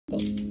Go.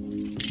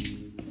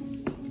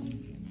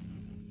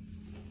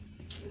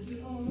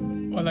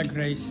 Hola,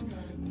 Grace.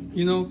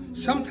 You know,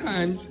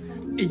 sometimes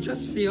it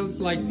just feels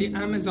like the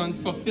Amazon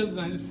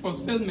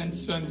fulfillment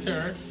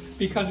center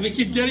because we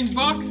keep getting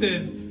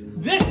boxes.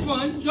 This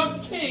one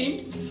just came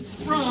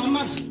from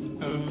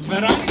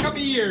Veronica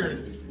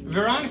Beard.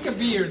 Veronica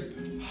Beard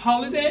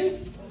Holiday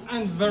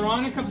and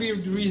Veronica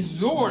Beard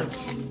Resort.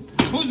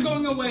 Who's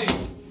going away?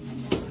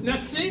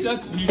 Let's see,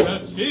 let's see,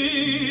 let's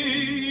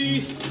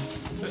see.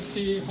 Let's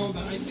see, hold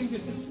on. I think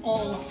this is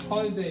all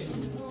holiday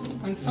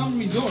and some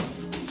resort.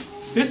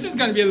 This is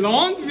gonna be a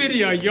long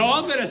video.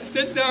 Y'all better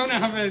sit down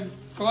and have a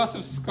glass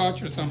of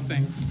scotch or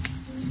something.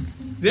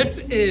 This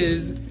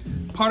is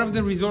part of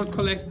the resort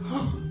collect.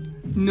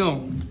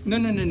 No.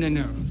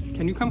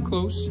 Can you come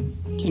close?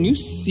 Can you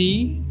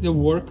see the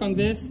work on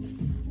this?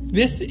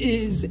 This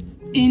is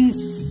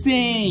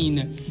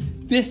insane.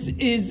 This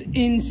is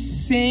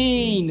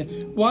insane.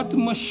 What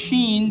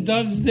machine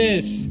does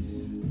this?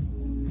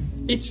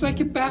 It's like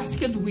a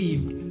basket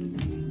weave.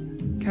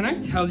 Can I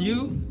tell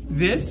you,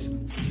 this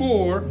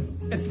for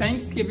a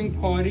Thanksgiving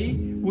party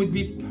would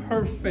be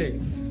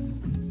perfect.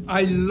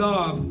 I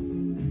love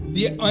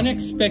the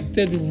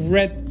unexpected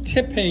red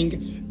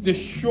tipping, the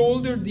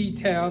shoulder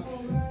detail,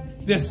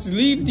 the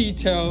sleeve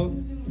detail.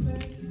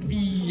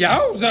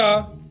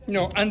 Yowza!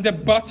 No, and the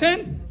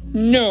button?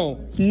 No.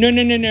 You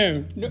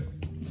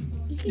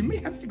may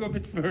have to go a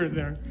bit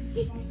further.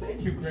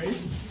 Thank you,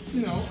 Grace.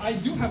 You know, I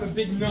do have a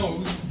big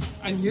nose,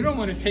 and you don't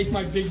want to take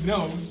my big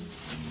nose.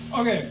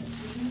 Okay.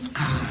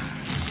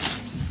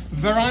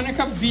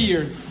 Veronica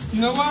Beard.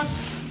 You know what?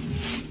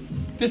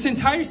 This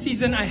entire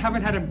season, I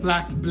haven't had a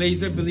black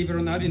blazer, believe it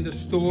or not, in the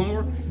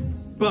store,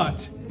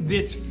 but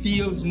this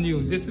feels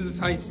new. This is a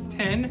size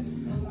 10.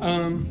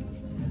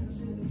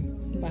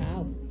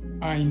 Wow.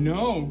 I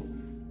know.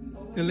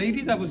 The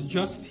lady that was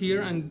just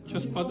here and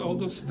just bought all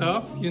those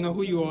stuff, you know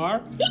who you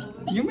are?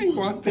 You may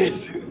want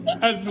this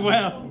as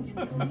well.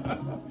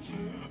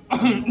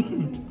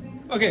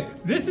 Okay,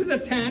 this is a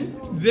 10.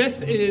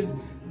 This is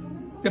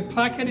the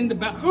placket in the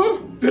back.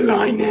 Oh, the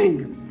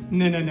lining.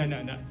 No.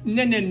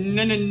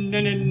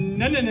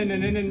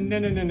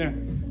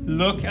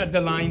 Look at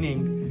the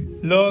lining.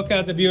 Look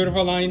at the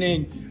beautiful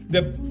lining.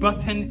 The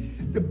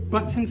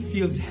button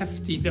feels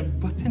hefty. The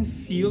button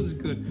feels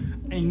good.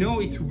 I know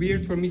it's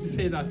weird for me to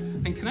say that.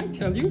 And can I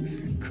tell you,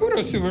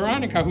 kudos to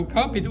Veronica who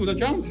copied Ulla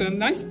Johnson.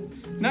 Nice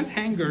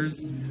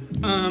hangers.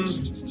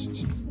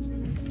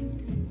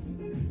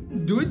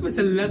 Do it with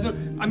a leather.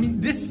 I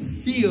mean, this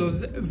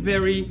feels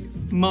very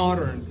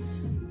modern.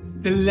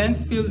 The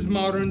length feels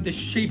modern. The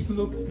shape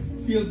look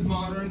feels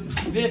modern.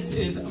 This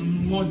is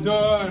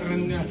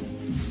modern.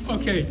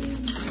 Okay.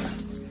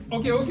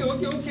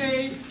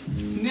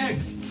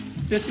 Next,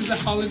 this is a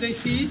holiday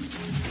piece.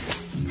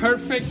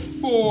 Perfect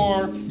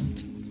for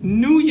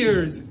New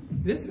Year's.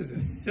 This is a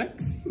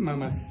sexy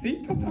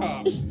mamacita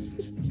top.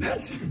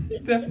 That's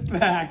the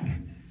back.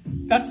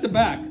 That's the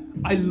back.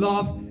 I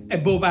love a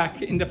bow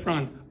back in the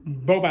front.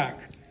 Bow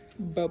back.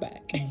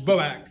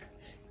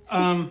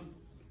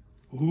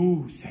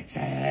 Ooh,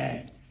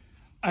 sexy.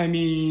 I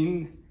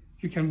mean,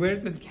 you can wear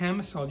it with a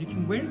camisole. You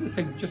can wear it with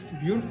like just a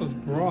beautiful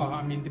bra.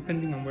 I mean,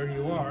 depending on where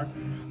you are.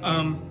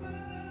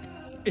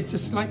 It's a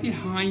slightly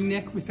high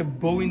neck with a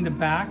bow in the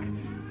back.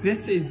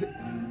 This is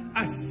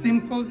as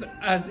simple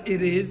as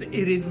it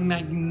is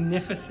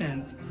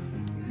magnificent.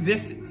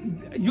 This,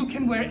 you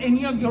can wear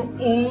any of your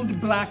old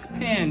black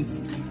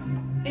pants,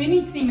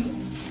 anything,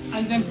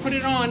 and then put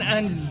it on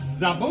and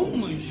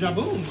zaboom,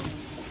 jaboom.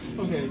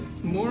 Okay,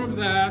 more of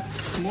that.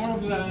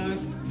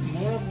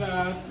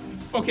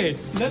 Okay,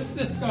 let's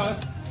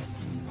discuss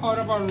part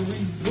of our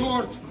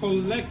resort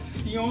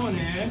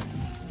collection.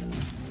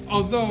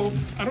 Although,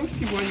 I don't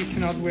see why you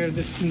cannot wear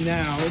this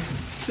now.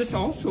 This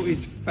also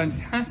is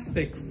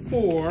fantastic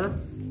for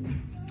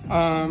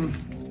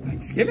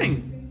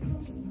Thanksgiving.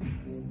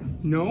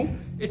 No,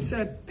 it's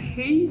a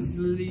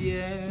paisley,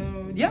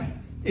 yeah,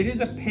 it is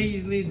a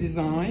paisley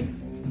design.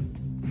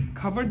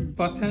 Covered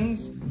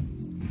buttons.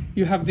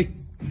 You have the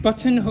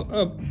button,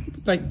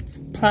 like,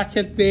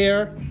 placket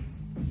there.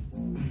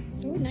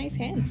 Oh, nice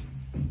hands.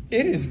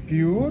 It is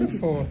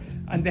beautiful.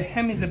 And the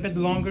hem is a bit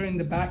longer in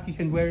the back. You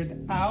can wear it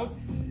out.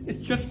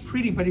 It's just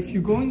pretty, but if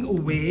you're going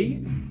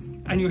away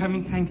and you're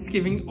having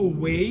Thanksgiving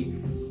away,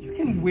 you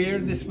can wear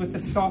this with a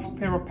soft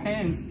pair of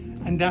pants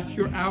and that's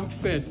your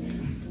outfit.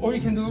 Or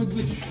you can do it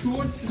with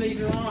shorts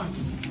later on.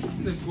 This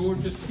is a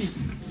gorgeous piece.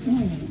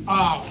 Ooh,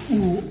 ah,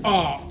 ooh,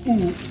 ah,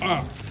 ooh,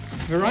 ah.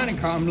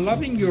 Veronica, I'm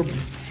loving your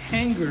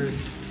hangers.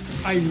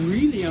 I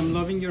really am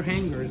loving your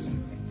hangers.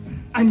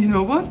 And you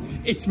know what?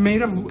 It's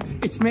made of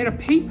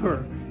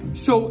paper.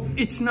 So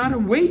it's not a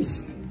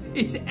waste.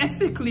 It's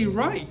ethically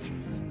right.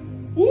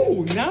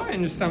 Ooh, now I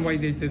understand why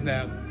they did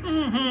that.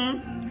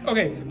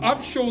 Okay,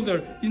 off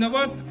shoulder. You know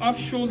what? Off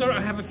shoulder,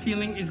 I have a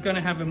feeling is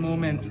gonna have a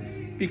moment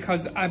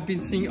because I've been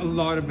seeing a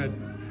lot of it.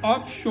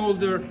 Off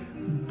shoulder,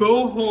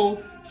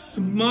 boho,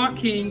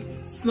 smocking,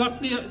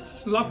 slightly,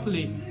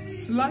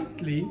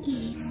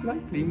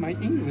 my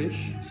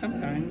English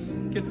sometimes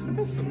gets the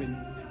best of me.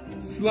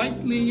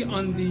 slightly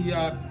on the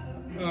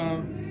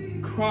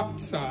cropped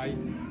side.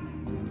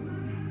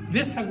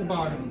 This has a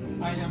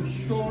bottom. I am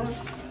sure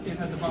it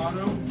has a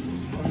bottom,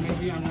 or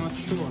maybe I'm not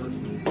sure.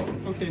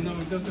 Okay, no,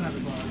 it doesn't have a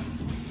bottom.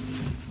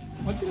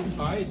 What did I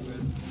buy it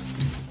with?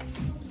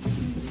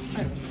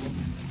 I don't know.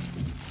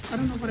 I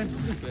don't know what I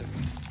put it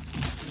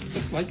with.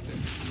 Just like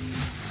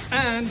this.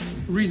 And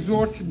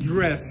resort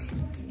dress.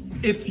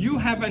 If you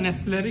have an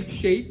athletic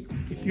shape,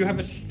 if you have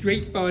a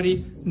straight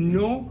body,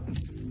 no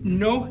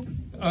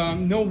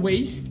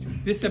waist,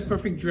 this is a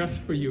perfect dress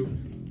for you.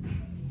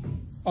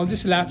 All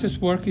this lattice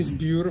work is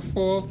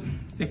beautiful.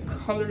 The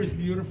color is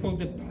beautiful.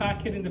 The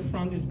placket in the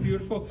front is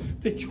beautiful.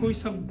 The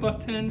choice of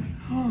button.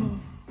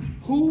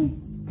 Who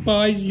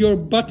buys your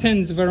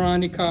buttons,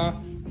 Veronica?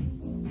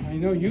 I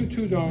know you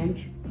two don't.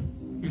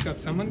 You got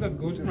someone that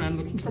goes around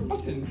looking for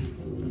buttons.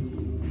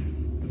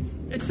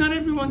 It's not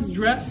everyone's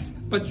dress,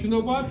 but you know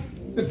what?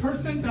 The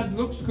person that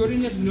looks good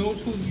in it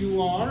knows who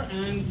you are,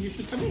 and you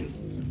should come in.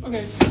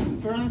 Okay,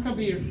 Veronica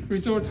Beer,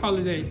 Resort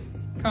Holiday.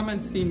 Come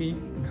and see me.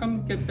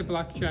 Come get the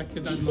black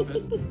jacket. I love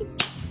it.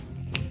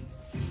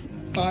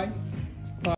 Bye.